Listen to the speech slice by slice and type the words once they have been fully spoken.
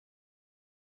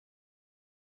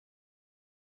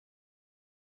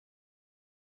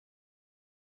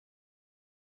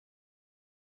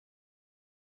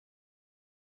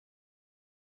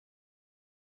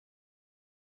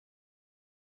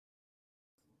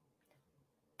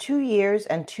2 years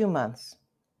and 2 months.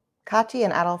 Katy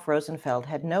and Adolf Rosenfeld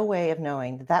had no way of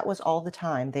knowing that that was all the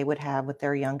time they would have with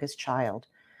their youngest child,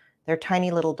 their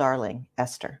tiny little darling,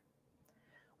 Esther.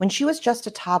 When she was just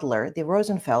a toddler, the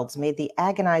Rosenfelds made the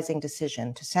agonizing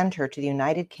decision to send her to the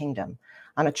United Kingdom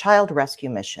on a child rescue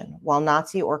mission while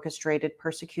Nazi-orchestrated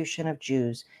persecution of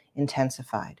Jews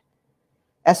intensified.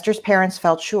 Esther's parents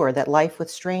felt sure that life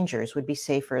with strangers would be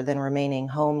safer than remaining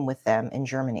home with them in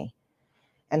Germany.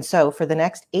 And so, for the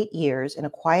next 8 years, in a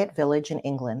quiet village in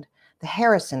England, the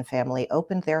Harrison family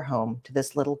opened their home to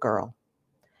this little girl.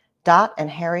 Dot and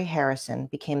Harry Harrison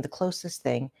became the closest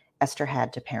thing Esther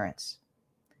had to parents.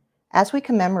 As we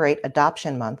commemorate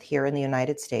Adoption Month here in the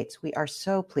United States, we are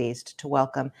so pleased to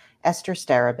welcome Esther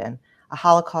Starobin, a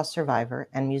Holocaust survivor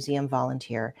and museum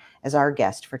volunteer, as our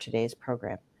guest for today's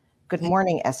program. Good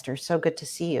morning, Esther. So good to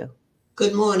see you.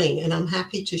 Good morning, and I'm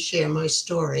happy to share my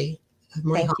story of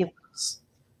my Holocaust.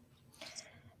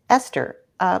 Esther,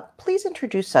 please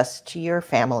introduce us to your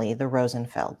family, the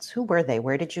Rosenfelds. Who were they?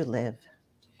 Where did you live?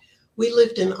 We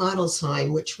lived in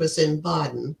Adelsheim, which was in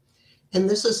Baden, and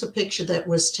this is a picture that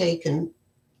was taken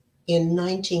in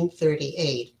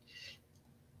 1938.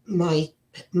 My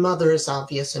mother is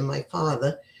obvious and my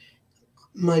father.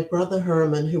 My brother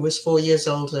Herman, who was 4 years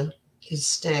older, is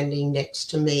standing next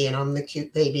to me, and I'm the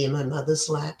cute baby in my mother's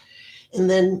lap. And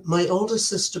then my older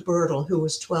sister Bertel, who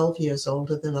was 12 years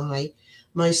older than I,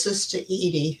 my sister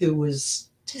Edie, who was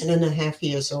 10 and a half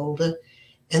years older,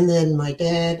 and then my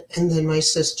dad, and then my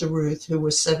sister Ruth, who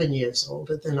was 7 years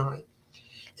older than I.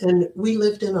 And we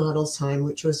lived in Adelsheim,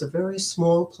 which was a very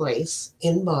small place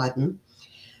in Baden.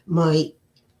 My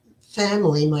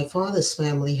family, my father's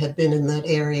family, had been in that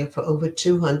area for over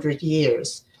 200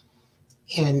 years.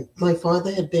 And my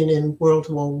father had been in World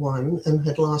War I and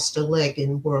had lost a leg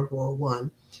in World War I.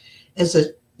 As a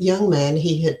young man,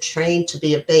 he had trained to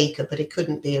be a baker, but he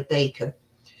couldn't be a baker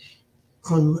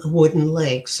on a wooden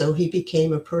leg. So he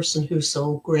became a person who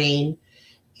sold grain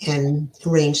and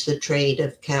arranged the trade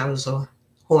of cows or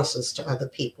horses to other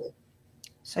people.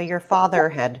 So your father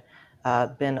had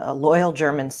been a loyal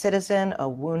German citizen, a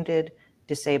wounded,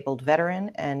 disabled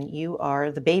veteran, and you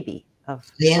are the baby of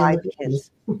 5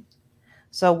 kids.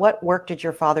 So what work did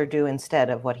your father do instead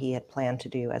of what he had planned to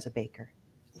do as a baker?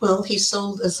 Well, he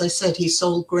sold, as I said, he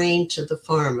sold grain to the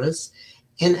farmers.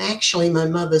 And actually, my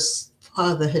mother's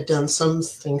father had done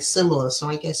something similar. So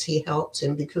I guess he helped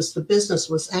him because the business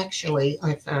was actually,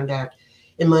 I found out,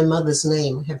 in my mother's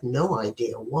name. I have no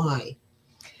idea why.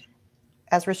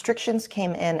 As restrictions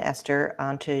came in, Esther,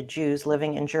 onto Jews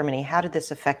living in Germany, how did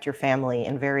this affect your family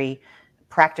in very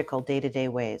practical day-to-day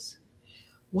ways?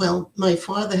 Well, my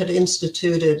father had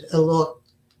instituted a law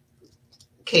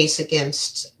case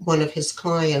against one of his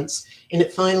clients, and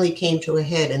it finally came to a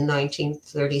head in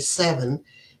 1937.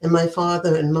 And my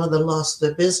father and mother lost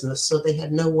their business, so they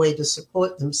had no way to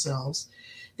support themselves.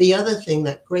 The other thing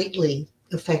that greatly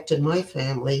affected my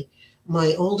family,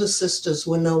 my older sisters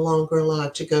were no longer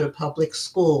allowed to go to public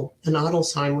school, and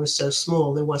Adelsheim was so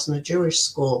small, there wasn't a Jewish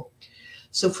school.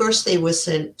 So first they were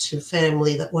sent to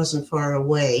family that wasn't far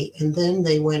away, and then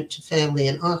they went to family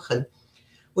in Aachen,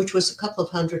 which was a couple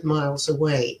of 100 miles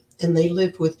away, and they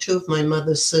lived with 2 of my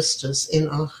mother's sisters in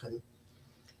Aachen.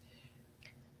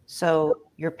 So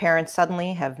your parents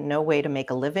suddenly have no way to make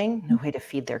a living, no way to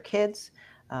feed their kids.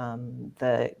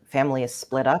 The family is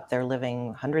split up. They're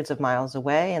living hundreds of miles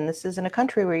away, and this is in a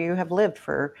country where you have lived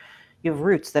you have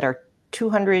roots that are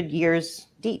 200 years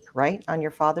deep, right, on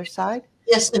your father's side?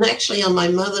 Yes, and actually on my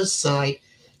mother's side,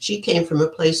 she came from a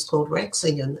place called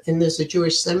Rexingen, and there's a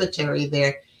Jewish cemetery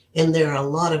there, and there are a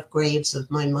lot of graves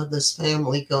of my mother's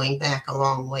family going back a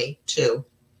long way, too.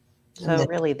 So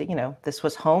really, this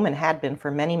was home and had been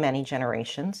for many, many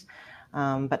generations.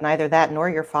 But neither that nor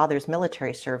your father's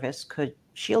military service could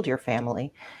shield your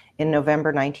family in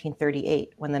November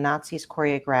 1938, when the Nazis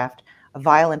choreographed a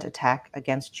violent attack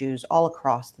against Jews all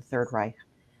across the Third Reich.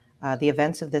 The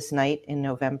events of this night in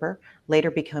November later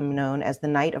became known as the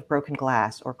Night of Broken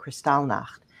Glass, or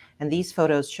Kristallnacht. And these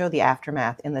photos show the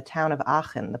aftermath in the town of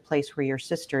Aachen, the place where your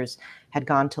sisters had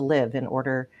gone to live in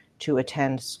order to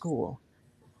attend school.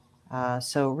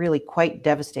 So really quite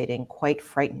devastating, quite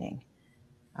frightening.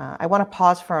 I want to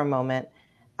pause for a moment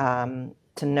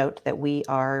to note that we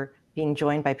are being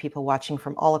joined by people watching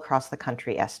from all across the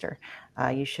country, Esther.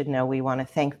 You should know we want to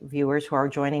thank viewers who are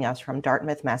joining us from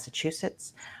Dartmouth,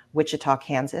 Massachusetts, Wichita,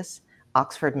 Kansas,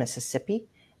 Oxford, Mississippi,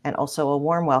 and also a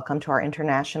warm welcome to our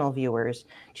international viewers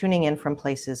tuning in from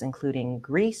places including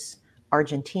Greece,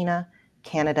 Argentina,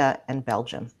 Canada, and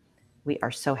Belgium. We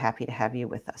are so happy to have you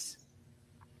with us.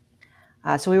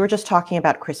 So we were just talking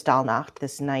about Kristallnacht,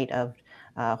 this night of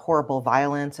horrible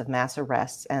violence, of mass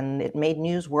arrests, and it made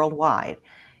news worldwide.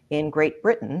 In Great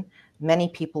Britain, many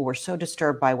people were so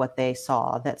disturbed by what they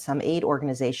saw that some aid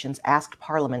organizations asked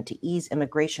Parliament to ease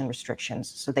immigration restrictions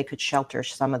so they could shelter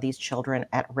some of these children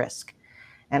at risk.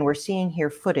 And we're seeing here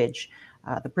footage.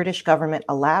 The British government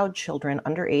allowed children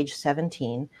under age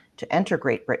 17 to enter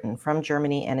Great Britain from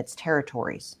Germany and its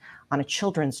territories on a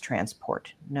children's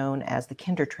transport known as the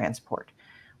Kindertransport,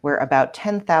 where about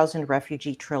 10,000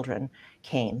 refugee children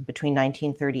came between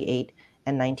 1938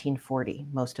 and 1940,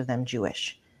 most of them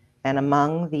Jewish. And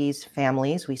among these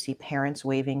families, we see parents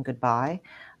waving goodbye,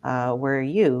 where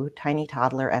you, tiny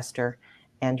toddler Esther,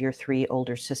 and your 3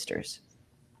 older sisters.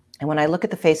 And when I look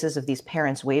at the faces of these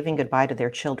parents waving goodbye to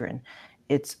their children,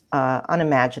 it's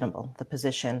unimaginable, the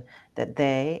position that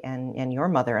they and your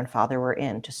mother and father were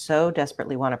in, to so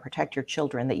desperately want to protect your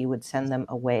children that you would send them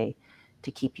away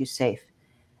to keep you safe.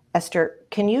 Esther,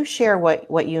 can you share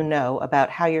what you know about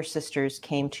how your sisters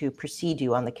came to precede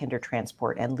you on the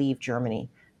Kindertransport and leave Germany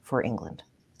for England?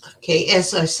 Okay,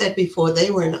 as I said before,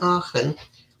 they were in Aachen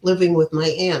living with my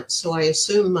aunts, so I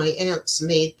assume my aunts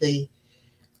made the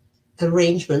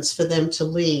arrangements for them to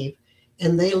leave,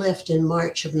 and they left in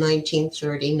March of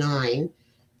 1939.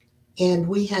 And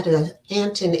we had an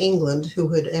aunt in England who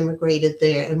had emigrated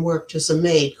there and worked as a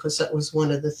maid, because that was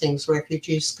one of the things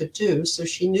refugees could do. So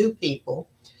she knew people,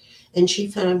 and she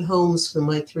found homes for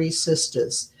my 3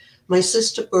 sisters. My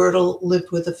sister Bertel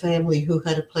lived with a family who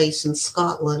had a place in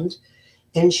Scotland,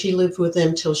 and she lived with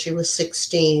them till she was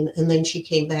 16, and then she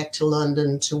came back to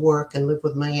London to work and live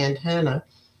with my Aunt Hannah.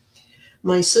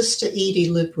 My sister Edie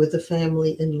lived with a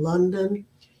family in London,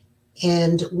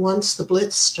 and once the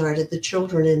Blitz started, the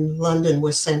children in London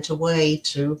were sent away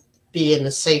to be in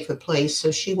a safer place, so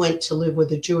she went to live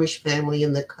with a Jewish family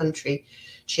in the country.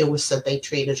 She always said they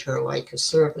treated her like a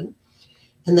servant.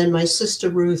 And then my sister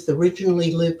Ruth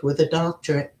originally lived with a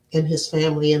doctor and his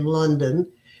family in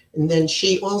London, and then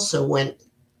she also went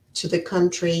to the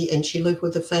country and she lived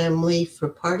with the family for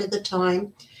part of the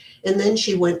time. And then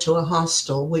she went to a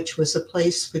hostel, which was a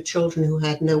place for children who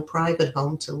had no private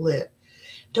home to live.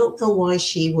 Don't know why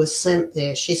she was sent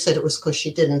there. She said it was because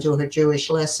she didn't do her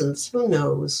Jewish lessons. Who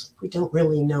knows? We don't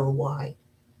really know why.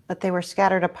 But they were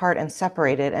scattered apart and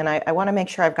separated. And I want to make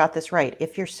sure I've got this right.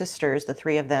 If your sisters, the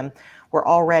 3 of them, were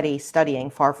already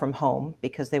studying far from home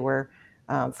because they were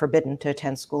forbidden to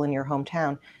attend school in your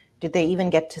hometown, did they even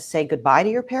get to say goodbye to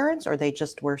your parents, or they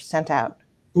just were sent out?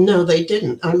 No, they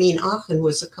didn't. I mean, Aachen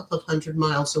was a couple of 100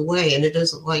 miles away, and it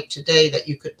isn't like today that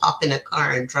you could pop in a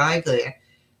car and drive there.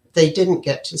 They didn't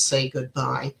get to say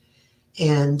goodbye.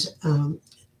 And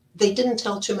they didn't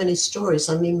tell too many stories.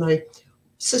 I mean, my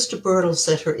sister Bertel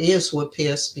said her ears were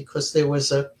pierced because there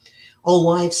was a old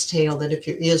wives' tale that if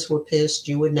your ears were pierced,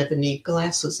 you would never need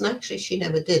glasses. And actually, she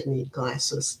never did need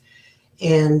glasses.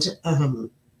 And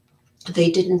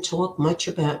they didn't talk much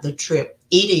about the trip.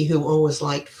 Edie, who always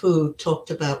liked food,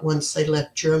 talked about once they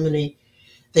left Germany,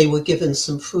 they were given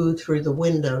some food through the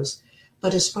windows.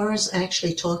 But as far as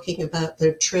actually talking about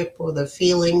their trip or the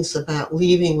feelings about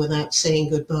leaving without saying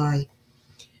goodbye,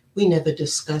 we never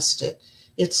discussed it.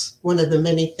 It's one of the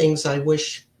many things I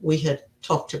wish we had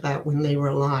talked about when they were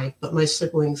alive, but my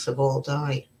siblings have all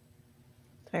died.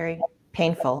 Very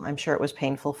painful. I'm sure it was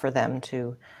painful for them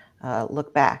to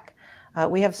look back.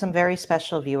 We have some very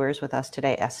special viewers with us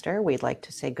today, Esther. We'd like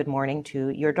to say good morning to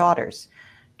your daughters,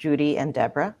 Judy and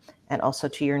Deborah, and also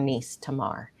to your niece,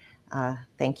 Tamar.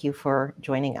 Thank you for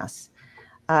joining us.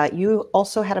 You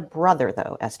also had a brother,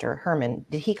 though, Esther, Herman.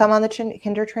 Did he come on the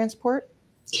Kindertransport?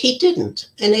 He didn't,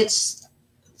 and it's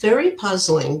very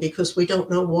puzzling because we don't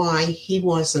know why he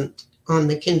wasn't on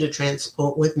the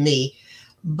Kindertransport with me.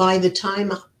 By the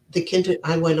time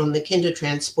I went on the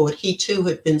Kindertransport, he too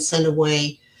had been sent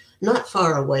away, not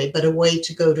far away, but away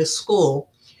to go to school.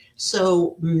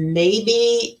 So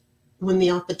maybe when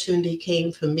the opportunity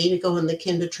came for me to go on the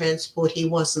Kindertransport, he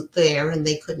wasn't there and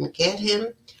they couldn't get him.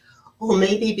 Or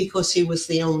maybe because he was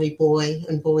the only boy,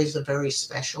 and boys are very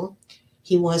special,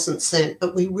 he wasn't sent.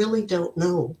 But we really don't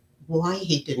know why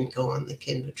he didn't go on the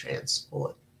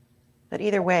Kindertransport. But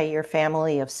either way, your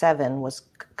family of 7 was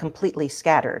completely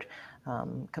scattered,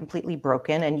 completely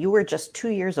broken, and you were just 2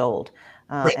 years old.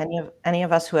 Right. Any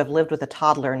of us who have lived with a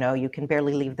toddler know you can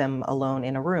barely leave them alone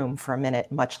in a room for a minute,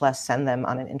 much less send them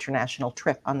on an international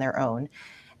trip on their own.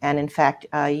 And in fact,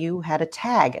 you had a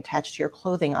tag attached to your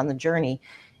clothing on the journey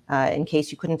in case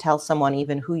you couldn't tell someone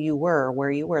even who you were or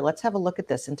where you were. Let's have a look at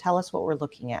this and tell us what we're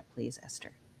looking at, please,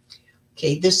 Esther.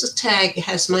 Okay, this tag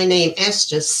has my name,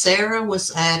 Esther. Sarah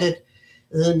was added.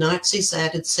 The Nazis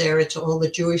added Sarah to all the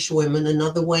Jewish women,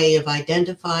 another way of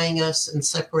identifying us and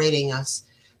separating us.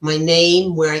 my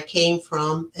name, where I came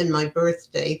from, and my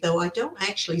birthday, though I don't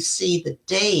actually see the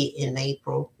day in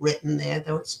April written there,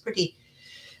 though it's pretty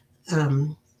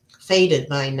faded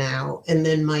by now, and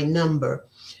then my number.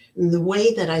 And the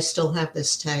way that I still have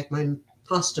this tag, my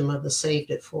foster mother saved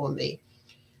it for me.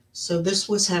 So this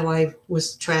was how I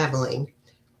was traveling.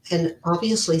 And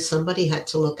obviously somebody had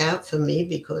to look out for me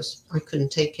because I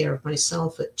couldn't take care of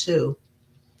myself at 2.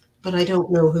 But I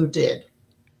don't know who did.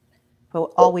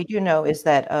 But all we do know is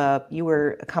that you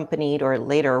were accompanied, or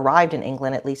later arrived in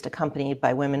England, at least accompanied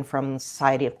by women from the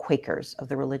Society of Quakers, of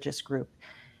the religious group.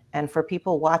 And for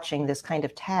people watching, this kind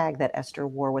of tag that Esther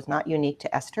wore was not unique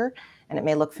to Esther, and it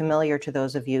may look familiar to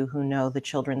those of you who know the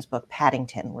children's book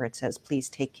Paddington, where it says, "Please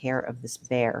take care of this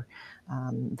bear."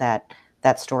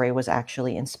 That story was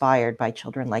actually inspired by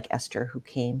children like Esther, who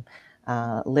came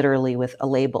literally with a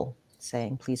label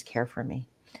saying, "Please care for me."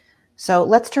 So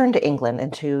let's turn to England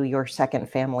and to your second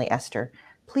family, Esther.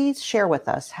 Please share with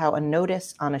us how a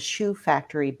notice on a shoe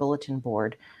factory bulletin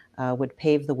board would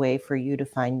pave the way for you to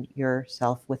find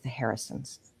yourself with the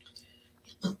Harrisons.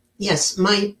 Yes,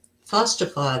 my foster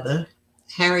father,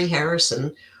 Harry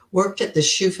Harrison, worked at the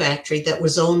shoe factory that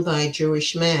was owned by a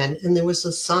Jewish man, and there was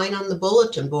a sign on the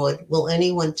bulletin board, "Will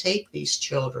anyone take these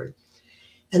children?"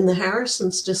 And the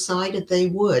Harrisons decided they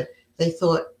would. They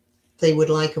thought they would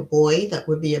like a boy that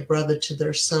would be a brother to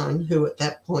their son, who at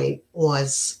that point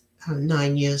was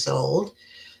 9 years old.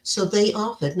 So they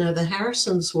offered. Now, the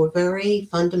Harrisons were very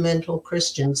fundamental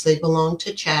Christians. They belonged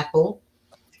to chapel.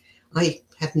 I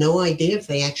have no idea if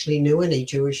they actually knew any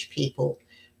Jewish people,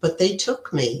 but they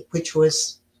took me, which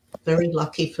was very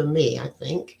lucky for me, I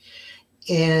think.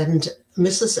 And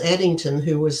Mrs. Eddington,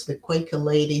 who was the Quaker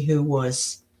lady who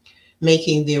was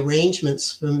making the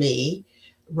arrangements for me,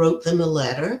 wrote them a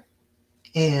letter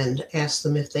and asked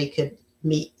them if they could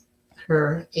meet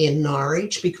her in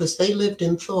Norwich, because they lived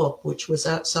in Thorpe, which was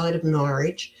outside of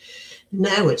Norwich.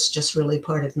 Now it's just really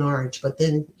part of Norwich, but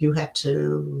then you had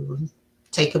to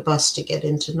take a bus to get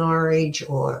into Norwich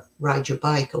or ride your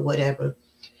bike or whatever.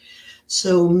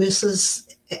 So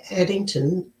Mrs.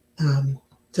 Eddington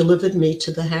delivered me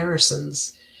to the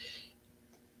Harrisons.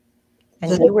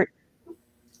 And you were,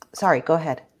 sorry, go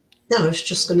ahead. No, I was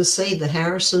just going to say the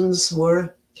Harrisons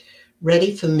were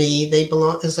ready for me. They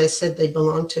belong, as I said, they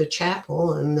belonged to a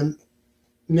chapel, and the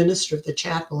minister of the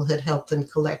chapel had helped them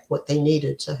collect what they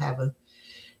needed to have a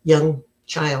young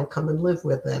child come and live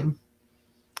with them.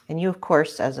 And you, of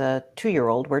course, as a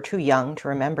 2-year-old, were too young to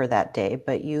remember that day,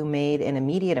 but you made an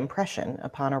immediate impression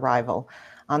upon arrival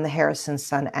on the Harrison's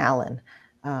son, Alan,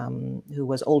 who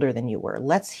was older than you were.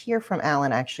 Let's hear from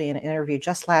Alan, actually, in an interview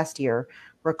just last year,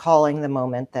 recalling the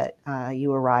moment that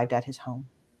you arrived at his home.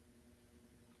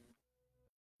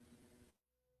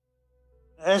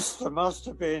 Esther must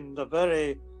have been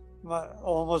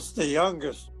almost the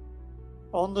youngest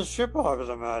on the ship, I would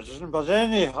imagine. But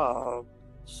anyhow,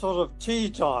 sort of tea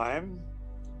time,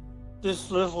 this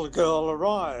little girl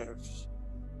arrived.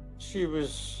 She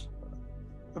was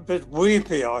a bit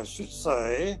weepy, I should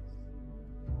say.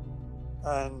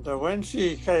 And when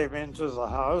she came into the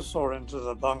house or into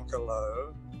the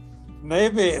bungalow,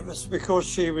 maybe it was because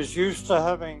she was used to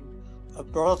having a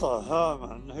brother,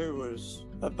 Herman, who was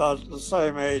about the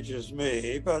same age as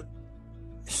me, but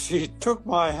she took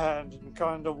my hand and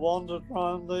kind of wandered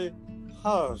around the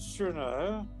house, you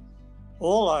know.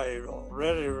 All I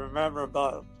really remember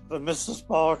about the Mrs.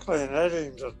 Barclay and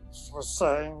Eddington was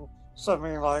saying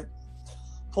something like,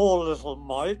 "Poor little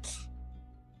mite."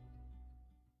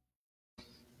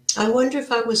 I wonder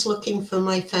if I was looking for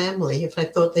my family, if I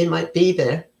thought they might be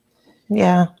there.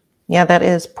 Yeah, that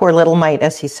is poor little mite,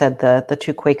 as he said, the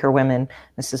 2 Quaker women,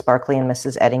 Mrs. Barclay and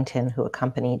Mrs. Eddington, who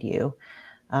accompanied you.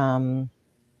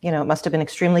 It must have been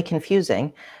extremely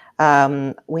confusing.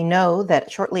 We know that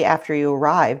shortly after you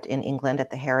arrived in England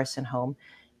at the Harrison home,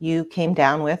 you came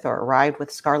down with or arrived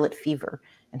with scarlet fever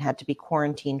and had to be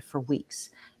quarantined for weeks.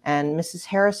 And Mrs.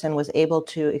 Harrison was able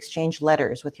to exchange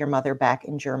letters with your mother back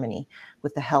in Germany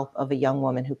with the help of a young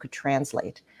woman who could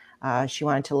translate. She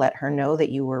wanted to let her know that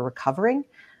you were recovering.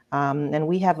 And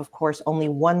we have, of course, only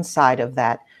one side of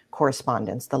that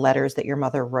correspondence, the letters that your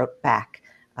mother wrote back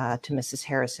to Mrs.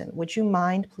 Harrison. Would you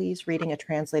mind, please, reading a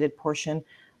translated portion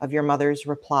of your mother's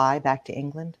reply back to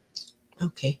England?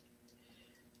 Okay.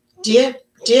 Dear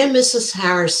Mrs.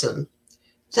 Harrison,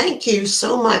 thank you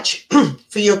so much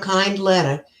for your kind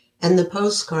letter and the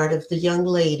postcard of the young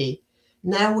lady.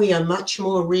 Now we are much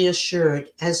more reassured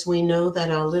as we know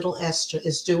that our little Esther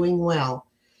is doing well.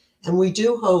 And we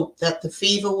do hope that the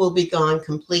fever will be gone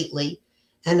completely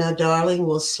and our darling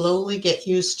will slowly get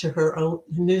used to her own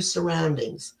new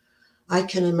surroundings. I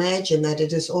can imagine that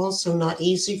it is also not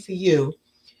easy for you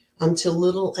until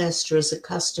little Esther is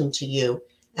accustomed to you,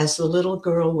 as the little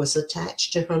girl was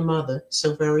attached to her mother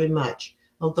so very much,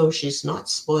 although she's not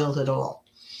spoiled at all.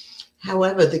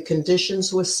 However, the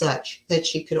conditions were such that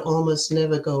she could almost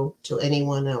never go to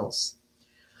anyone else.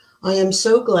 I am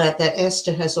so glad that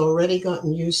Esther has already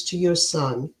gotten used to your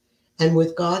son, and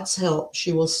with God's help,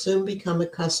 she will soon become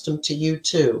accustomed to you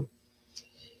too.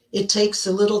 It takes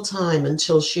a little time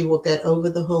until she will get over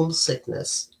the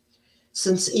homesickness,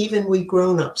 since even we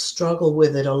grown-ups struggle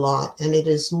with it a lot, and it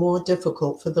is more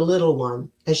difficult for the little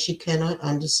one as she cannot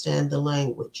understand the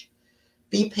language.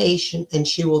 Be patient and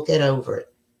she will get over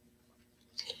it.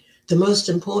 The most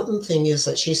important thing is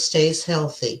that she stays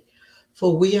healthy,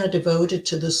 for we are devoted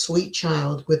to the sweet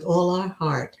child with all our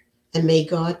heart, and may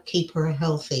God keep her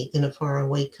healthy in a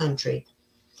faraway country.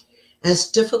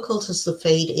 As difficult as the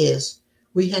fate is,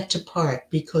 we had to part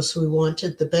because we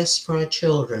wanted the best for our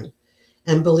children,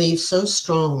 and believe so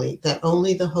strongly that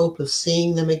only the hope of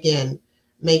seeing them again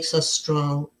makes us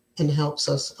strong and helps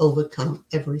us overcome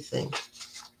everything.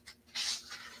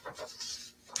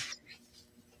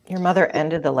 Your mother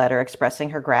ended the letter expressing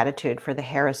her gratitude for the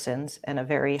Harrisons and a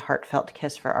very heartfelt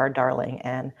kiss for our darling.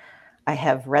 And I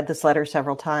have read this letter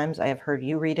several times. I have heard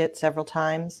you read it several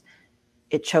times.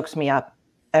 It chokes me up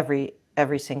every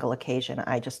single occasion.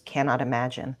 I just cannot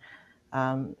imagine.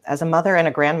 As a mother and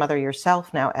a grandmother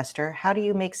yourself now, Esther, how do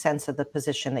you make sense of the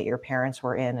position that your parents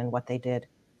were in and what they did?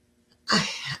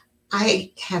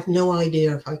 I have no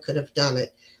idea if I could have done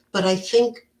it, but I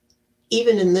think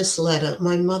even in this letter,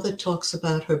 my mother talks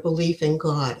about her belief in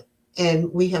God, and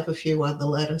we have a few other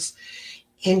letters,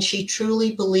 and she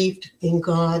truly believed in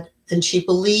God, and she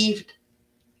believed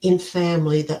in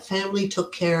family, that family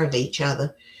took care of each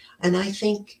other. And I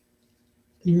think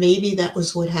maybe that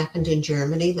was what happened in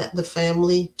Germany, that the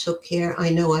family took care. I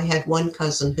know I had one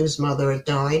cousin whose mother had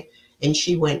died, and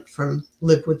she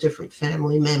lived with different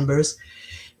family members.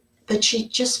 But she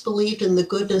just believed in the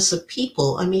goodness of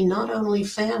people. I mean, not only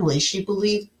family, she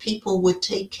believed people would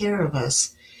take care of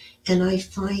us. And I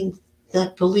find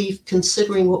that belief,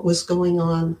 considering what was going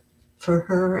on for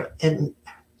her and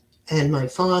my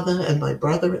father and my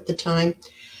brother at the time,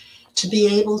 to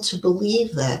be able to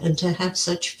believe that and to have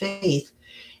such faith.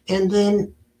 And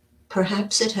then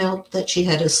perhaps it helped that she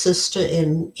had a sister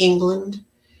in England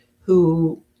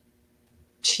who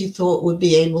she thought would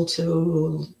be able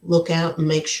to look out and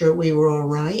make sure we were all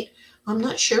right. I'm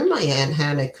not sure my Aunt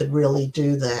Hannah could really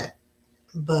do that,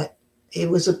 but it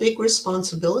was a big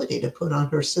responsibility to put on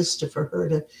her sister for her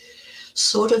to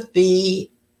sort of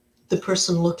be the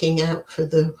person looking out for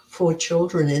the 4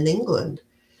 children in England.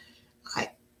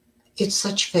 It's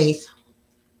such faith.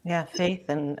 Yeah, faith,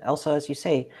 and also, as you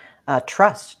say,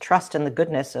 trust in the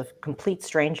goodness of complete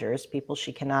strangers, people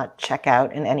she cannot check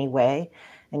out in any way.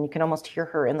 And you can almost hear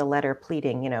her in the letter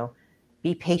pleading,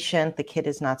 be patient, the kid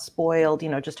is not spoiled,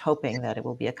 just hoping that it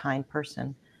will be a kind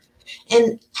person.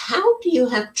 And how do you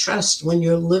have trust when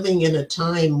you're living in a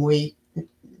time where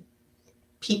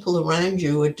people around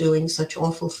you are doing such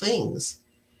awful things?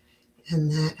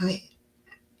 And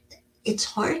it's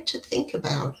hard to think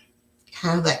about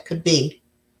how that could be.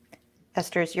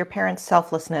 Esther's, your parents'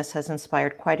 selflessness has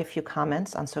inspired quite a few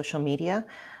comments on social media.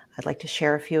 I'd like to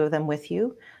share a few of them with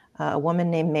you. A woman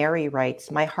named Mary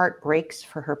writes, "My heart breaks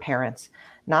for her parents,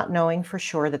 not knowing for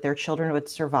sure that their children would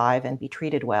survive and be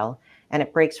treated well, and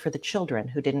it breaks for the children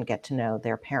who didn't get to know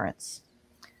their parents."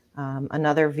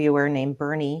 Another viewer named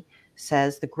Bernie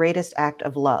says, "The greatest act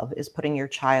of love is putting your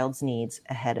child's needs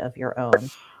ahead of your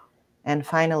own." And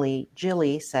finally,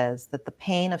 Jilly says that the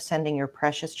pain of sending your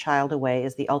precious child away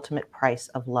is the ultimate price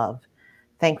of love.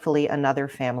 Thankfully, another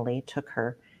family took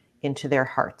her into their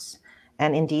hearts.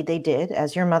 And indeed they did.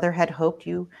 As your mother had hoped,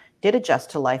 you did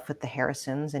adjust to life with the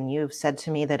Harrisons, and you've said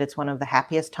to me that it's one of the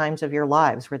happiest times of your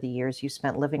lives were the years you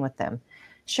spent living with them.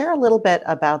 Share a little bit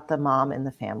about the mom in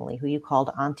the family, who you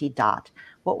called Auntie Dot.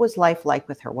 What was life like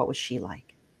with her? What was she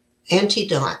like? Auntie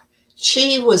Dot.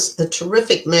 She was a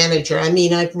terrific manager. I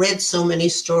mean, I've read so many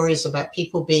stories about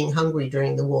people being hungry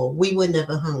during the war. We were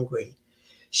never hungry.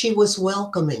 She was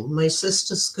welcoming. My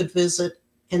sisters could visit,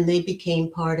 and they became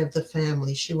part of the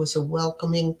family. She was a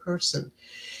welcoming person.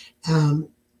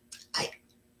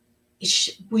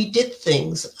 We did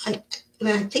things.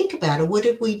 When I think about it, what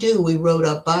did we do? We rode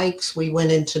our bikes. We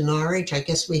went into Norwich. I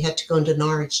guess we had to go into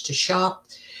Norwich to shop.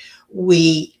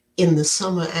 In the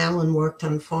summer, Alan worked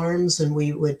on farms, and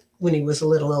we would, when he was a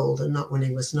little older, not when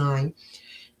he was 9,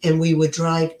 and we would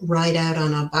ride out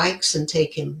on our bikes and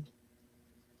take him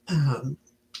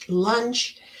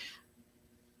lunch.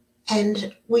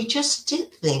 And we just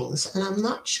did things. And I'm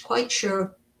not quite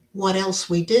sure what else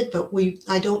we did, but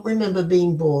I don't remember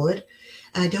being bored.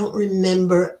 I don't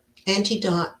remember Auntie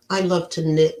Dot. I love to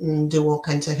knit and do all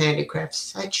kinds of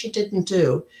handicrafts that she didn't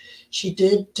do. She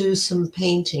did do some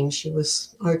painting. She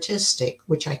was artistic,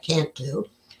 which I can't do.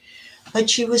 But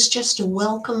she was just a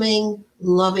welcoming,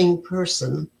 loving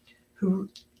person who,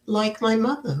 like my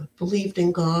mother, believed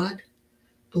in God,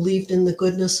 believed in the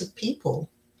goodness of people.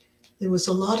 There was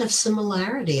a lot of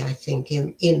similarity, I think,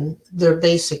 in their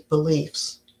basic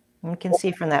beliefs. You can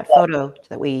see from that photo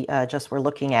that we just were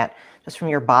looking at, just from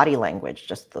your body language,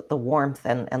 just the warmth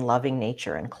and loving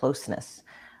nature and closeness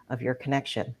of your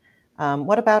connection.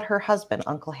 What about her husband,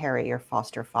 Uncle Harry, your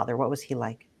foster father? What was he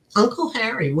like? Uncle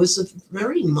Harry was a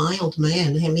very mild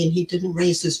man. I mean, he didn't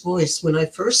raise his voice. When I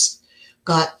first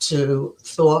got to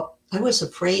Thorpe, I was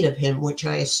afraid of him, which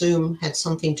I assume had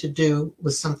something to do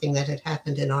with something that had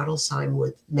happened in Adelsheim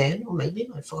with men, or maybe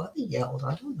my father yelled,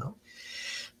 I don't know.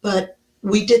 But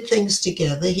we did things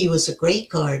together. He was a great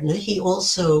gardener. He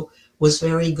also was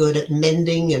very good at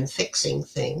mending and fixing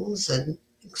things. And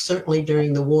certainly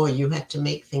during the war, you had to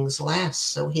make things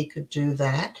last, so he could do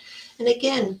that. And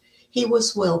again, he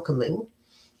was welcoming.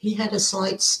 He had a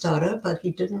slight stutter, but he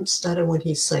didn't stutter when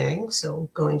he sang. So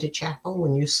going to chapel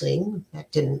when you sing,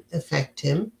 that didn't affect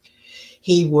him.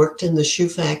 He worked in the shoe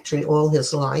factory all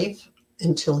his life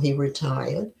until he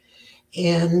retired.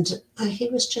 And he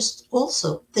was just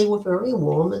also, they were very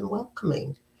warm and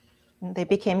welcoming. They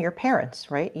became your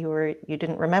parents, right? You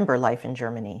didn't remember life in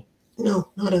Germany. No,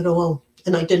 not at all.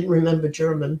 And I didn't remember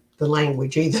German, the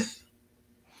language, either.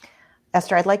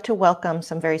 Esther, I'd like to welcome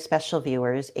some very special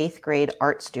viewers, 8th grade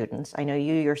art students. I know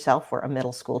you yourself were a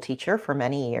middle school teacher for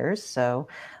many years, so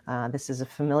this is a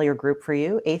familiar group for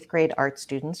you. 8th grade art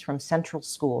students from Central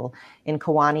School in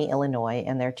Kewanee, Illinois,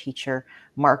 and their teacher,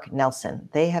 Mark Nelson.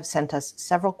 They have sent us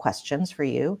several questions for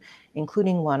you,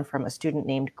 including one from a student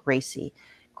named Gracie.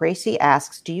 Gracie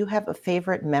asks, do you have a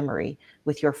favorite memory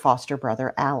with your foster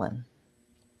brother, Alan?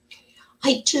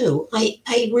 I do.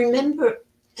 I remember,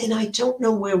 and I don't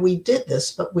know where we did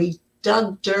this, but we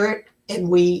dug dirt and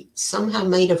we somehow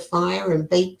made a fire and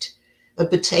baked a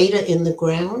potato in the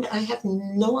ground. I have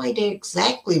no idea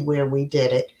exactly where we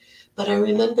did it, but I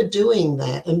remember doing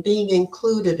that and being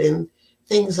included in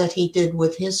things that he did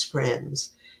with his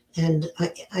friends. And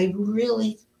I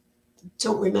really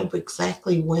don't remember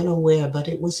exactly when or where, but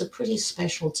it was a pretty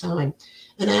special time.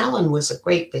 And Alan was a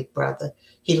great big brother.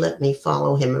 He let me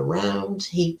follow him around.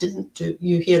 He didn't do,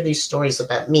 you hear these stories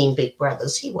about mean big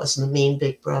brothers. He wasn't a mean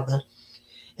big brother.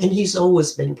 And he's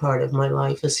always been part of my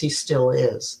life, as he still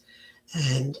is.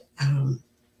 And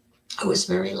I was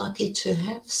very lucky to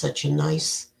have such a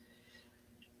nice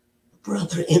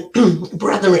brother in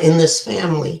this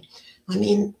family. I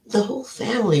mean, the whole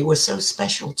family was so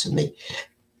special to me.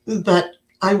 But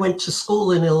I went to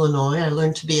school in Illinois. I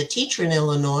learned to be a teacher in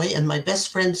Illinois, and my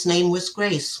best friend's name was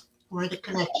Grace. What a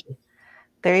connection.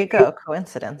 There you go,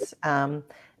 coincidence. And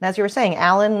as you were saying,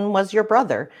 Alan was your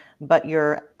brother, but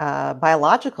your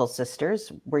biological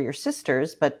sisters were your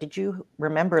sisters, but did you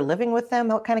remember living with them?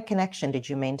 What kind of connection did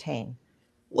you maintain?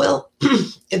 Well,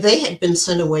 they had been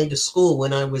sent away to school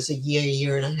when I was a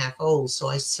year and a half old, so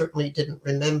I certainly didn't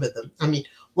remember them. I mean,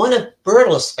 one of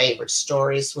Bertla's favorite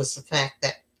stories was the fact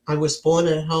that I was born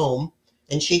at home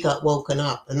and she got woken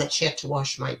up and that she had to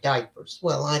wash my diapers.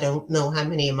 Well, I don't know how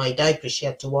many of my diapers she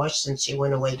had to wash since she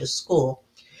went away to school,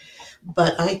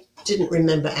 but I didn't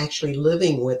remember actually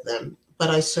living with them.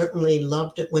 But I certainly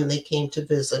loved it when they came to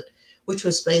visit, which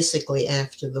was basically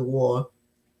after the war.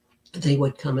 They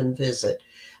would come and visit.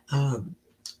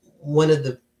 One of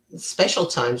the special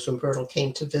times when Bertel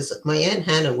came to visit, my Aunt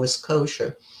Hannah was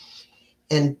kosher,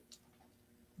 and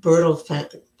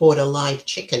Bertel bought a live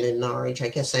chicken in Norwich. I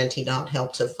guess Auntie Dot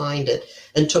helped her find it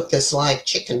and took this live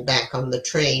chicken back on the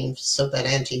train so that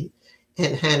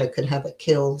Aunt Hannah could have it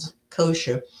killed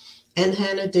kosher. Aunt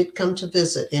Hannah did come to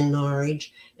visit in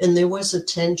Norwich, and there was a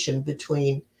tension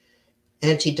between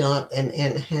Auntie Dot and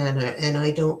Aunt Hannah, and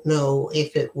I don't know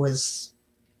if it was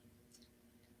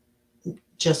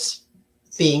just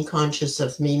being conscious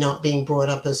of me not being brought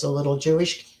up as a little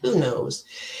Jewish, who knows.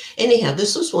 Anyhow,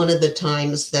 this was one of the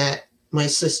times that my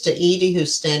sister Edie,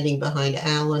 who's standing behind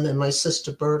Alan, and my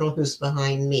sister Bertel, who's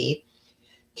behind me,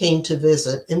 came to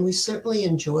visit, and we certainly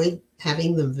enjoyed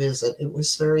having them visit. It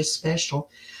was very special.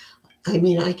 I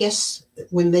mean, I guess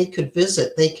when they could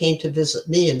visit, they came to visit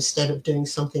me instead of doing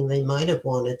something they might have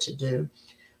wanted to do.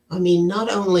 I mean, not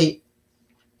only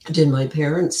did my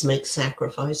parents make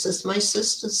sacrifices, my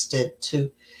sisters did,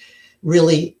 to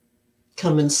really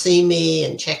come and see me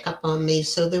and check up on me.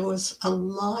 So there was a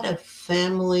lot of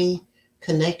family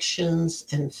connections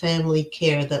and family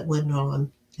care that went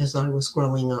on. as I was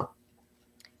growing up.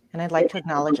 And I'd like to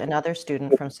acknowledge another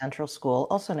student from Central School,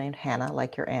 also named Hannah,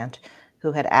 like your aunt,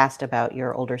 who had asked about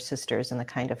your older sisters and the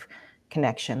kind of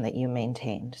connection that you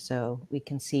maintained. So we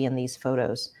can see in these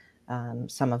photos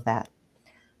some of that.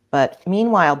 But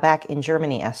meanwhile, back in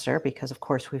Germany, Esther, because of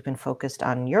course we've been focused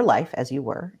on your life as you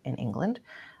were in England,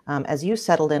 as you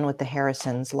settled in with the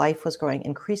Harrisons, life was growing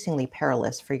increasingly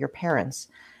perilous for your parents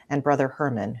and brother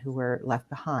Herman, who were left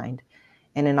behind.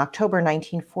 And in October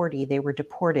 1940, they were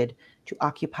deported to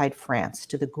occupied France,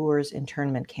 to the Gurs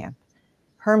internment camp.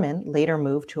 Herman later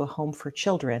moved to a home for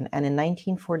children, and in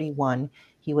 1941,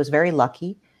 he was very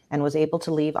lucky and was able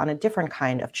to leave on a different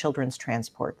kind of children's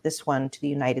transport, this one to the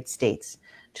United States,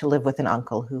 to live with an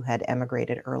uncle who had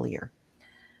emigrated earlier.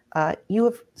 You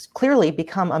have clearly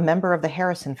become a member of the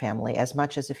Harrison family as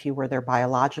much as if you were their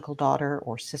biological daughter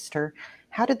or sister.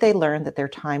 How did they learn that their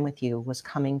time with you was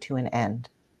coming to an end?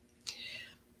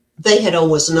 They had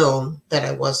always known that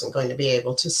I wasn't going to be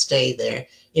able to stay there.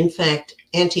 In fact,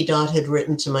 Auntie Dot had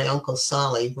written to my Uncle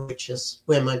Solly, which is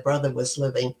where my brother was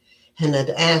living, and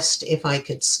had asked if I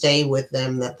could stay with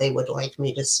them, that they would like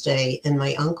me to stay. And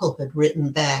my uncle had written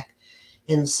back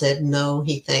and said no,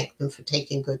 he thanked them for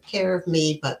taking good care of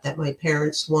me, but that my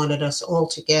parents wanted us all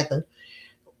together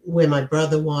where my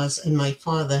brother was, and my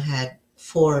father had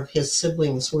 4 of his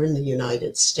siblings were in the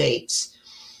United States.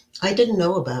 I didn't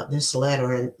know about this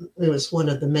letter, and it was one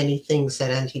of the many things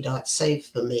that Auntie Dot saved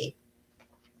for me.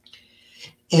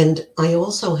 And I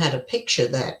also had a picture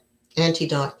that Auntie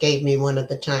Dot gave me one of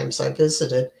the times I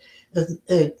visited,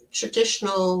 a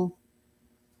traditional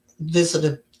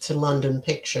visitor to London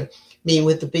picture, me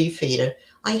with the beefeater.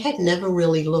 I had never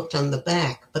really looked on the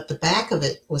back, but the back of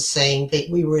it was saying that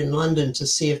we were in London to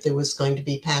see if there was going to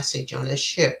be passage on a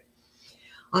ship.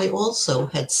 I also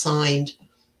had signed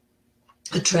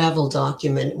a travel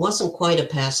document. It wasn't quite a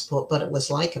passport, but it was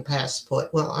like a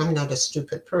passport. Well, I'm not a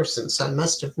stupid person, so I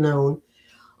must have known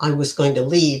I was going to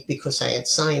leave because I had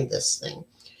signed this thing.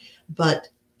 But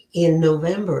in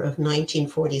November of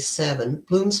 1947,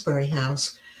 Bloomsbury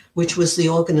House, which was the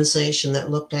organization that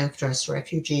looked after us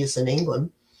refugees in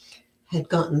England, had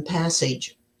gotten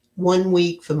passage 1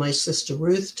 week for my sister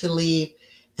Ruth to leave,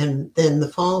 and then the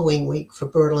following week for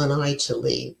Bertle and I to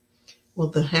leave. Well,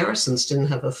 the Harrisons didn't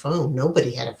have a phone.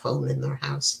 Nobody had a phone in their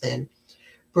house then.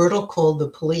 Bertle called the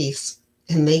police,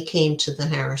 and they came to the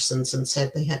Harrisons and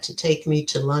said they had to take me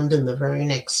to London the very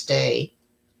next day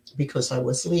because I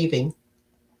was leaving.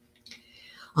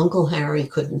 Uncle Harry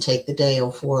couldn't take the day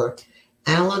off work.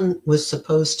 Alan was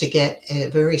supposed to get a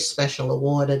very special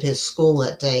award at his school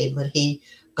that day, but he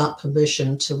got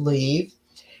permission to leave.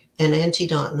 And Auntie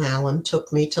Dot and Alan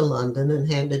took me to London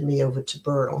and handed me over to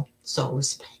Bertle. So it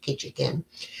was a package again.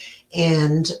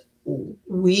 And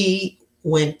we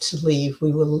went to leave.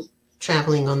 We were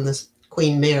traveling on the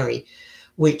Queen Mary,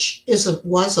 which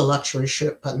was a luxury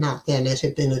ship, but not then. It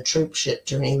had been a troop ship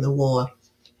during the war.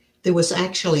 There was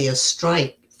actually a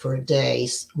strike for a day.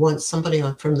 Once somebody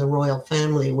from the royal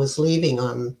family was leaving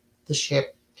on the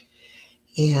ship.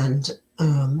 And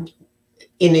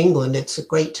in England, it's a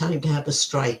great time to have a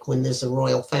strike when there's a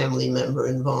royal family member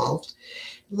involved.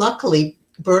 Luckily,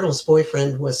 Bertle's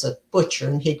boyfriend was a butcher,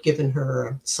 and he'd given her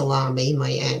a salami.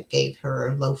 My aunt gave her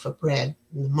a loaf of bread.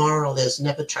 And the moral is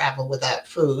never travel without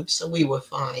food, so we were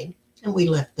fine. And we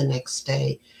left the next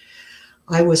day.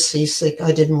 I was seasick.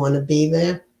 I didn't want to be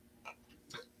there.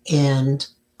 And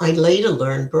I later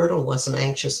learned Bertle wasn't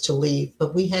anxious to leave,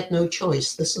 but we had no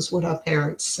choice. This is what our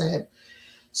parents said.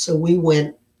 So we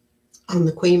went on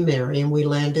the Queen Mary, and we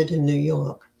landed in New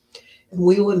York. And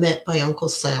we were met by Uncle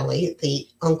Sally, the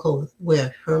uncle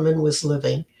where Herman was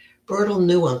living. Bertle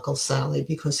knew Uncle Sally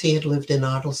because he had lived in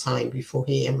Adelsheim before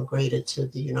he immigrated to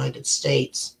the United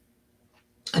States,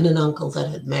 and an uncle that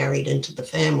had married into the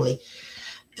family.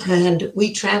 And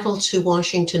we traveled to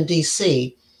Washington,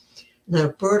 D.C. Now,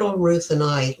 Bertle, Ruth, and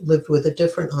I lived with a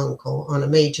different uncle on a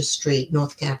major street,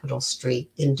 North Capitol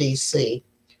Street in D.C.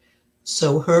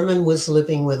 So Herman was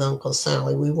living with Uncle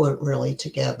Sally. We weren't really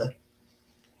together.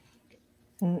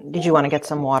 Did you want to get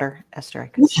some water,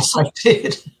 Esther? Yes, I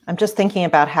did. I'm just thinking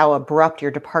about how abrupt your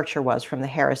departure was from the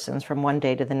Harrisons from one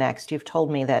day to the next. You've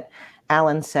told me that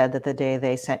Alan said that the day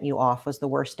they sent you off was the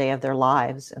worst day of their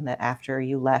lives, and that after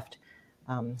you left,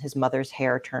 his mother's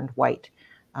hair turned white.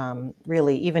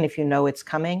 Really, even if you know it's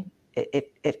coming,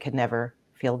 it can never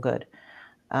feel good.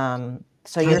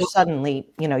 So you're suddenly,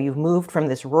 you've moved from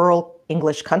this rural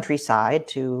English countryside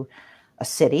to a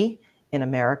city in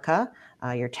America.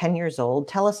 You're 10 years old.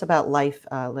 Tell us about life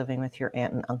living with your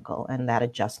aunt and uncle and that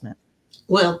adjustment.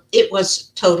 Well, it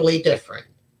was totally different.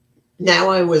 Now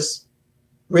I was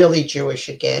really Jewish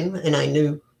again, and I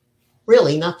knew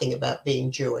really nothing about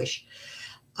being Jewish.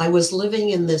 I was living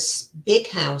in this big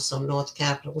house on North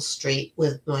Capitol Street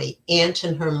with my aunt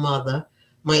and her mother,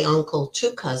 my uncle,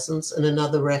 two cousins, and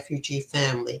another refugee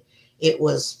family. It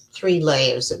was 3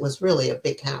 layers. It was really a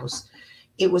big house.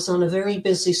 It was on a very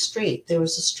busy street. There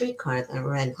was a streetcar that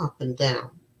ran up and down.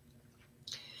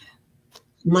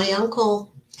 My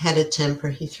uncle had a temper.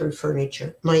 He threw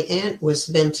furniture. My aunt was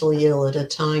mentally ill at a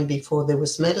time before there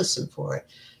was medicine for it.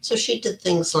 So she did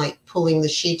things like pulling the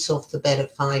sheets off the bed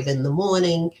at 5 in the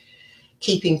morning,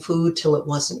 keeping food till it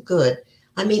wasn't good.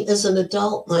 I mean, as an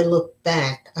adult, when I look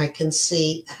back, I can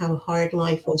see how hard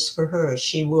life was for her.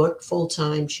 She worked full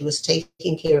time. She was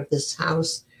taking care of this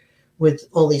house with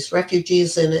all these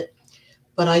refugees in it.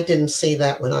 But I didn't see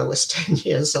that when I was 10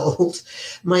 years old.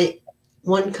 My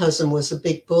one cousin was a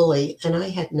big bully, and I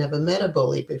had never met a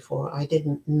bully before. I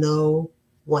didn't know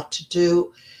what to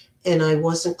do, and I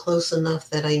wasn't close enough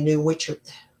that I knew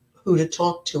who to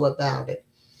talk to about it.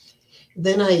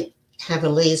 Then I have a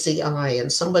lazy eye,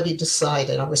 and somebody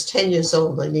decided I was 10 years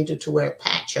old, I needed to wear a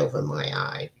patch over my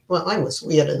eye. Well, I was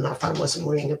weird enough. I wasn't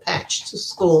wearing a patch to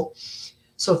school.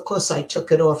 So, of course, I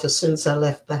took it off as soon as I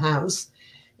left the house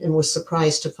and was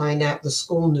surprised to find out the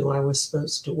school knew I was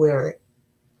supposed to wear it.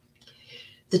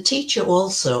 The teacher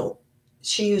also,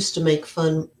 she used to make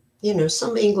fun,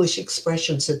 some English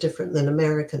expressions are different than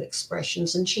American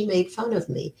expressions, and she made fun of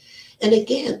me. And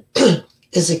again,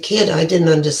 as a kid, I didn't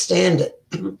understand it.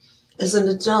 As an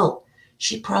adult,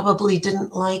 she probably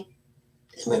didn't like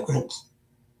immigrants.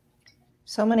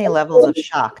 So many levels of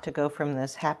shock to go from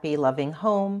this happy, loving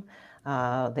home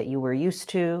that you were used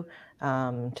to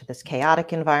this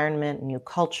chaotic environment, new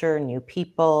culture, new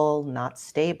people, not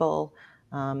stable.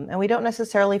 And we don't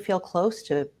necessarily feel close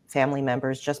to family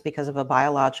members just because of a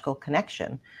biological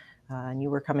connection. And you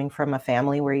were coming from a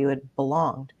family where you had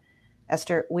belonged.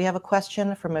 Esther, we have a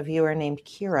question from a viewer named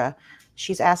Kira.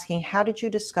 She's asking, how did you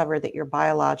discover that your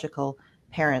biological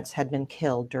parents had been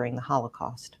killed during the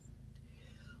Holocaust?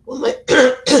 Well,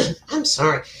 I'm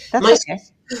sorry. That's okay.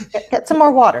 Get some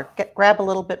more water. Grab a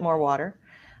little bit more water.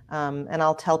 And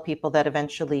I'll tell people that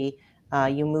eventually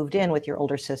you moved in with your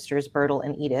older sisters, Bertil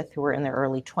and Edith, who were in their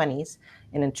early 20s,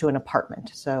 and into an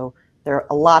apartment. So there are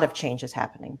a lot of changes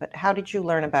happening. But how did you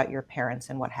learn about your parents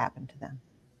and what happened to them?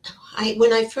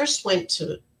 When I first went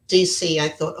to DC, I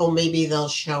thought, oh, maybe they'll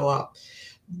show up.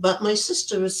 But my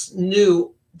sisters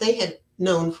knew, they had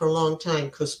known for a long time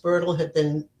because Bertil had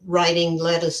been writing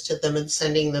letters to them and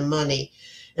sending them money.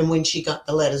 And when she got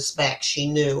the letters back, she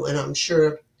knew. And I'm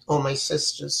sure all my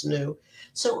sisters knew.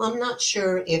 So I'm not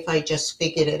sure if I just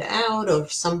figured it out or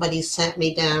if somebody sat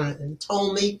me down and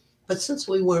told me. But since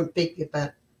we weren't big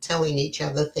about telling each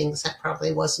other things, that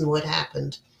probably wasn't what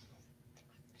happened.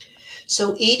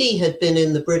 So Edie had been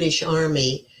in the British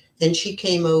Army, and she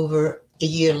came over a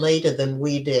year later than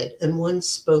we did. And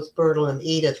once both Bertil and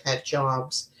Edith had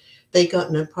jobs, they got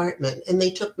an apartment, and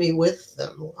they took me with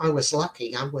them. I was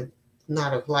lucky. I would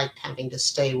not have liked having to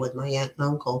stay with my aunt and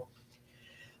uncle.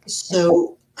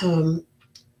 So,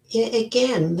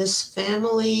 again, this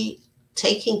family,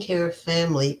 taking care of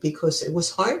family, because it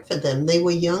was hard for them. They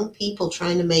were young people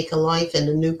trying to make a life in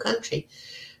a new country,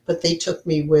 but they took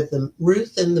me with them.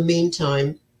 Ruth, in the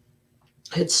meantime,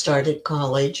 had started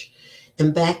college,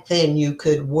 and back then you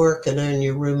could work and earn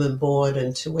your room and board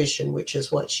and tuition, which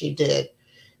is what she did.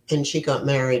 And she got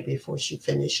married before she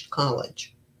finished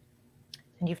college.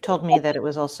 And you've told me that it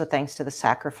was also thanks to the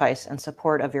sacrifice and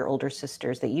support of your older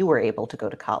sisters that you were able to go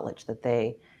to college, that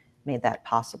they made that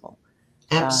possible.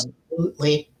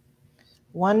 Absolutely.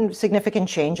 One significant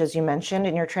change, as you mentioned,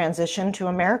 in your transition to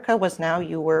America was now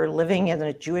you were living in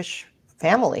a Jewish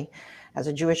family as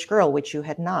a Jewish girl, which you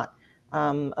had not.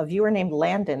 A viewer named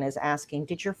Landon is asking,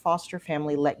 did your foster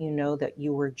family let you know that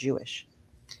you were Jewish?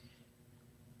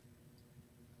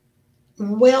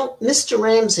 Well, Mr.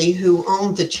 Ramsey, who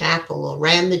owned the chapel or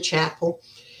ran the chapel,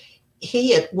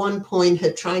 he at one point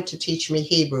had tried to teach me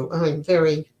Hebrew. I'm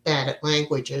very bad at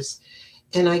languages.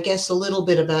 And I guess a little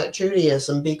bit about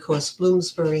Judaism because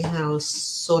Bloomsbury House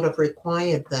sort of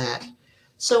required that.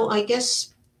 So I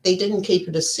guess they didn't keep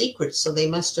it a secret, so they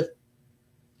must have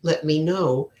let me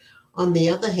know. On the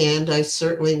other hand, I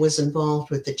certainly was involved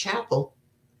with the chapel,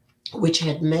 which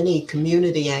had many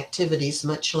community activities,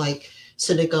 much like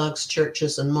synagogues,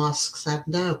 churches, and mosques have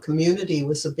now. Community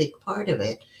was a big part of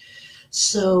it.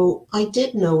 So I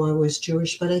did know I was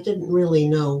Jewish, but I didn't really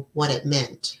know what it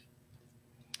meant.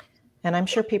 And I'm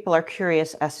sure people are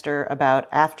curious, Esther, about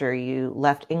after you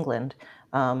left England,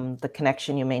 the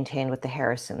connection you maintained with the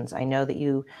Harrisons. I know that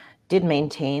you did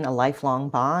maintain a lifelong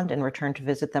bond and returned to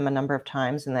visit them a number of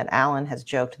times, and that Alan has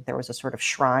joked that there was a sort of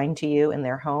shrine to you in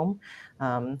their home.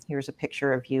 Here's a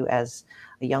picture of you as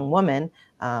a young woman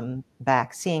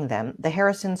back seeing them. The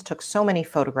Harrisons took so many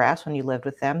photographs when you lived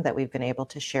with them that we've been able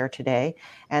to share today,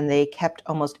 and they kept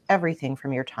almost everything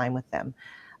from your time with them.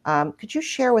 Could you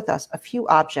share with us a few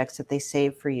objects that they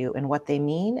saved for you and what they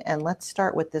mean? And let's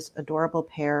start with this adorable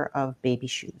pair of baby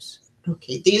shoes.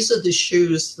 Okay, these are the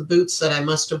shoes, the boots that I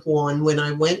must have worn when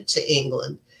I went to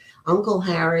England. Uncle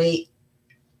Harry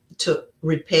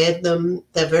repaired them.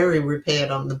 They're very repaired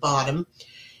on the bottom.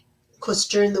 Of course,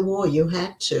 during the war you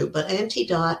had to, but Auntie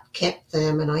Dot kept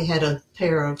them, and I had a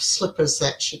pair of slippers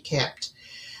that she kept.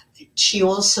 She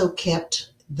also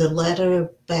kept the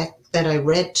letter back that I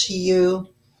read to you.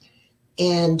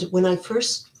 And when I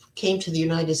first came to the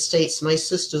United States, my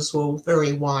sisters were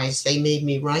very wise. They made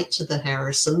me write to the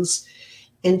Harrisons.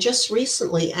 And just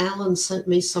recently, Alan sent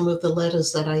me some of the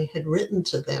letters that I had written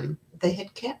to them. They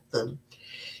had kept them.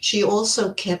 She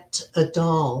also kept a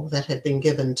doll that had been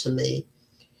given to me.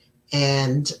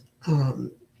 And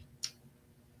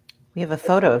we have a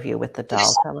photo of you with the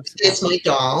doll. It's my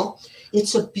doll.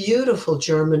 It's a beautiful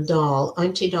German doll.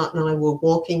 Auntie Dot and I were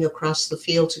walking across the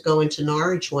field to go into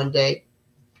Norwich one day,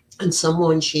 and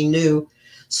someone she knew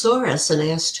saw us and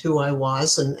asked who I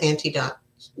was. And Auntie Dot,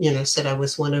 said I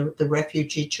was one of the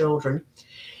refugee children.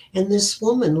 And this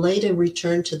woman later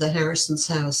returned to the Harrison's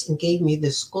house and gave me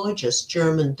this gorgeous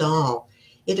German doll.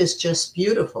 It is just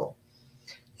beautiful.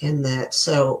 And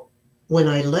so when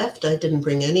I left, I didn't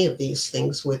bring any of these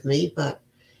things with me, but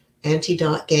Auntie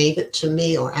Dot gave it to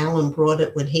me, or Alan brought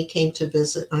it when he came to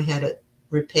visit. I had it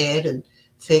repaired and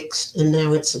fixed, and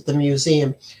now it's at the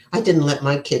museum. I didn't let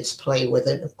my kids play with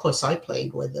it. Of course, I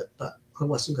played with it, but I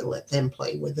wasn't going to let them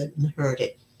play with it and hurt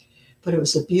it. But it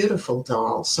was a beautiful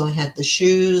doll. So I had the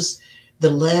shoes, the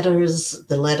letters,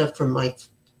 the letter from my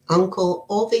uncle,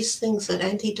 all these things that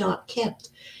Auntie Dot kept.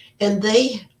 And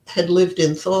they had lived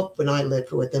in Thorpe when I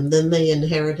lived with them. Then they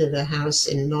inherited a house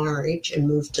in Norwich and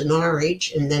moved to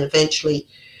Norwich. And then eventually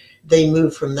they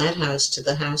moved from that house to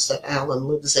the house that Alan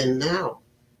lives in now.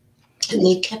 And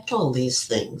they kept all these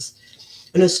things.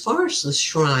 And as far as the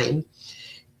shrine,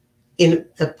 in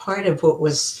a part of what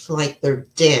was like their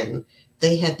den,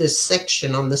 they had this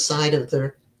section on the side of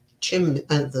their chimney,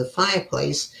 the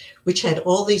fireplace, which had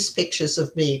all these pictures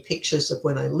of me, pictures of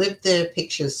when I lived there,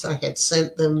 pictures I had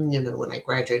sent them, when I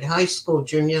graduated high school,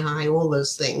 junior high, all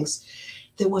those things.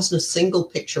 There wasn't a single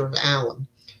picture of Alan.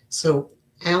 So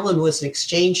Alan was an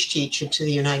exchange teacher to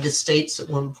the United States at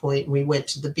one point. We went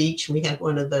to the beach, and we had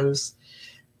one of those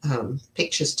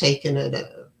pictures taken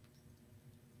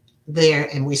there,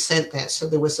 and we sent that. So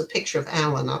there was a picture of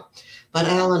Alan up. But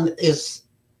Alan is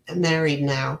married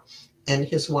now, and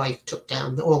his wife took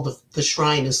down all the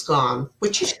shrine is gone,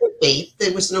 which it should be.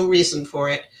 There was no reason for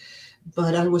it.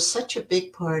 But I was such a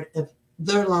big part of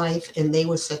their life, and they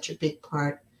were such a big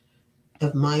part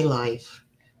of my life.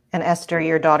 And Esther,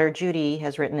 your daughter Judy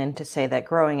has written in to say that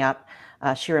growing up,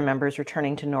 she remembers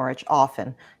returning to Norwich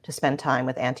often to spend time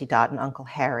with Auntie Dot and Uncle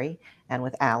Harry and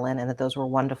with Alan, and that those were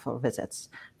wonderful visits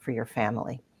for your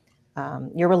family.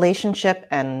 Your relationship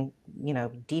and,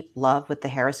 deep love with the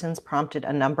Harrisons prompted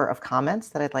a number of comments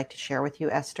that I'd like to share with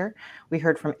you, Esther. We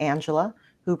heard from Angela,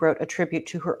 who wrote a tribute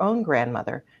to her own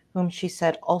grandmother, whom she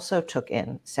said also took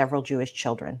in several Jewish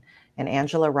children. And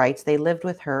Angela writes, they lived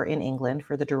with her in England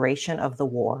for the duration of the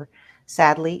war.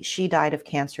 Sadly, she died of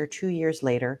cancer 2 years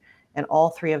later, and all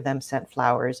three of them sent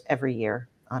flowers every year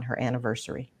on her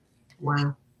anniversary.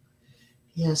 Wow.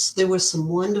 Yes, there were some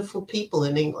wonderful people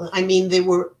in England. I mean, there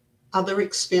were other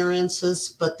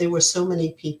experiences, but there were so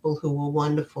many people who were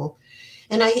wonderful.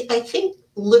 And I think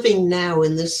living now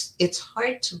in this, it's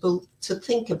hard to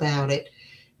think about it,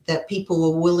 that people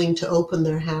were willing to open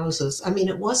their houses. I mean,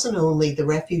 it wasn't only the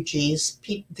refugees.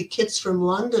 The kids from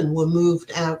London were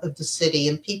moved out of the city,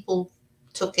 and people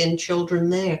took in children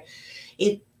there.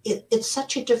 It's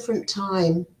such a different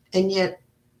time, and yet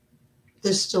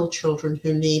there's still children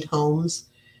who need homes.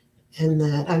 And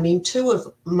that, I mean, two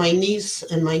of my niece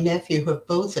and my nephew have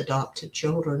both adopted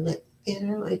children.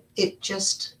 It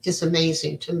just is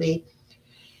amazing to me.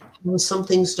 Some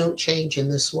things don't change in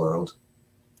this world.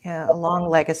 Yeah, a long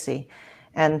legacy.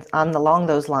 And along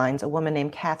those lines, a woman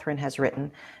named Catherine has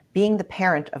written, being the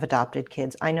parent of adopted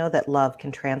kids, I know that love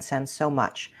can transcend so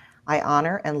much. I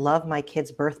honor and love my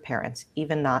kids' birth parents,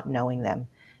 even not knowing them.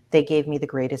 They gave me the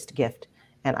greatest gift,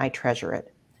 and I treasure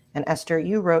it. And Esther,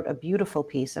 you wrote a beautiful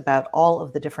piece about all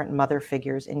of the different mother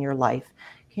figures in your life.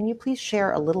 Can you please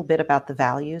share a little bit about the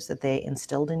values that they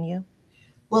instilled in you?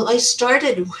 Well, I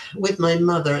started with my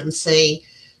mother and say,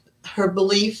 her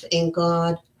belief in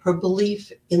God, her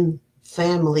belief in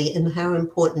family and how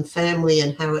important family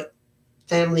and how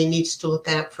family needs to look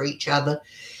out for each other,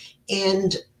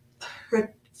 and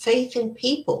her faith in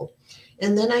people.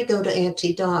 And then I go to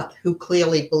Auntie Dot, who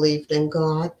clearly believed in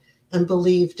God and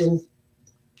believed in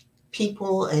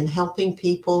people and helping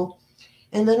people.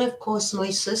 And then, of course,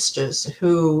 my sisters,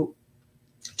 who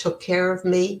took care of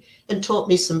me and taught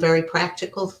me some very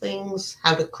practical things: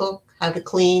 how to cook, how to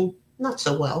clean, not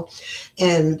so well,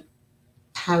 and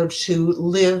how to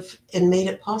live, and made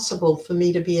it possible for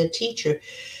me to be a teacher.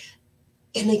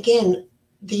 And again,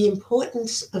 the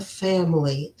importance of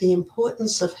family, the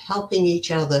importance of helping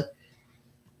each other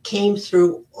came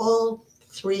through all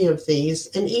three of these.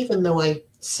 And even though I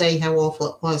say how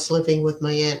awful it was living with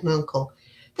my aunt and uncle,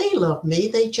 they loved me.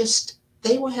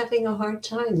 They were having a hard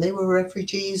time. They were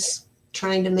refugees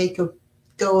trying to make a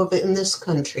go of it in this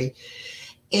country.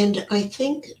 And I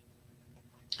think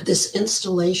this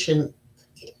installation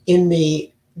in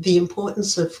me, the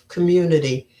importance of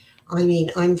community. I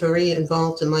mean, I'm very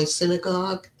involved in my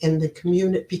synagogue and the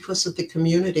community because of the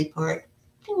community part,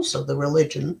 also the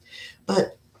religion.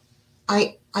 But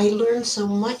I learned so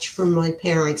much from my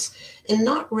parents and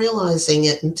not realizing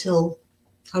it until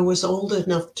I was old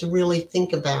enough to really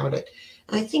think about it.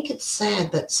 I think it's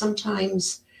sad that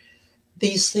sometimes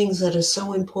these things that are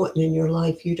so important in your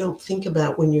life, you don't think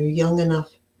about when you're young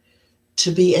enough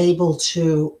to be able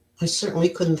to. I certainly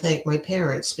couldn't thank my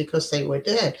parents because they were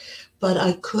dead, but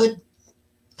I could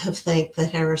have thanked the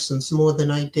Harrisons more than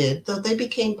I did, though they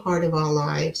became part of our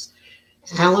lives.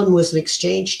 Alan was an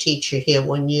exchange teacher here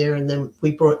one year, and then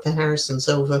we brought the Harrisons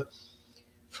over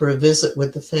for a visit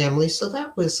with the family, so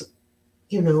that was,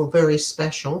 very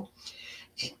special.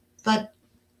 But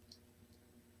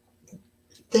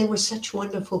they were such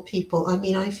wonderful people. I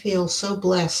mean, I feel so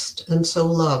blessed and so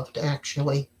loved,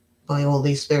 actually, by all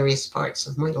these various parts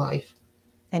of my life.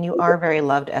 And you are very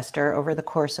loved, Esther. Over the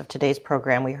course of today's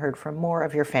program, we heard from more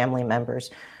of your family members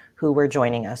who were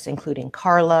joining us, including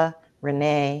Carla,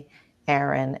 Renee,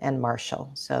 Aaron, and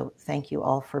Marshall. So thank you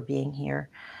all for being here.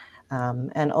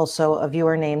 And also a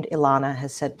viewer named Ilana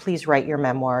has said, please write your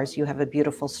memoirs. You have a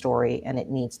beautiful story and it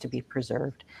needs to be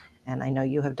preserved. And I know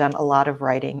you have done a lot of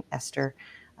writing, Esther.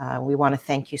 We want to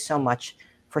thank you so much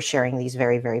for sharing these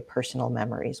very, very personal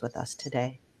memories with us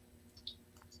today.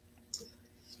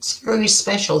 It's very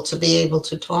special to be able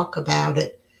to talk about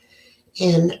it.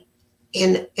 And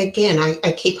again,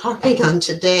 I keep harping on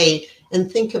today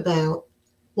and think about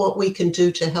what we can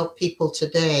do to help people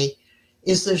today.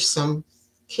 Is there some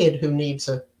kid who needs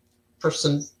a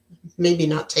person, maybe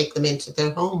not take them into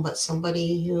their home, but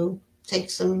somebody who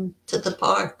takes them to the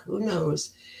park? Who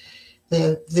knows?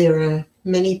 There are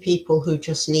many people who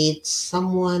just need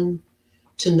someone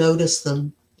to notice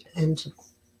them and to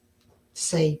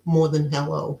say more than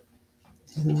hello.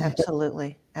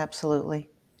 Absolutely. Absolutely.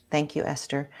 Thank you,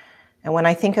 Esther. And when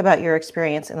I think about your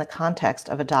experience in the context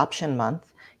of Adoption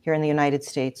Month here in the United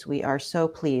States, we are so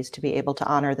pleased to be able to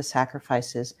honor the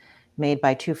sacrifices made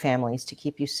by two families to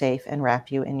keep you safe and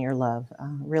wrap you in your love,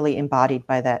 really embodied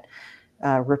by that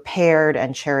repaired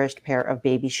and cherished pair of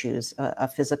baby shoes, a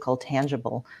physical,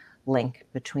 tangible link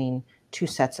between two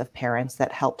sets of parents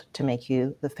that helped to make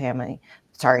you the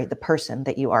person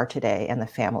that you are today and the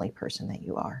family person that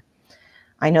you are.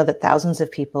 I know that thousands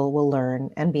of people will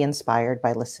learn and be inspired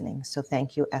by listening. So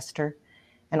thank you, Esther.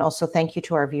 And also thank you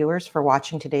to our viewers for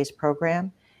watching today's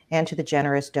program and to the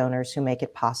generous donors who make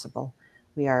it possible.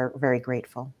 We are very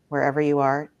grateful. Wherever you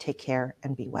are, take care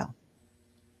and be well.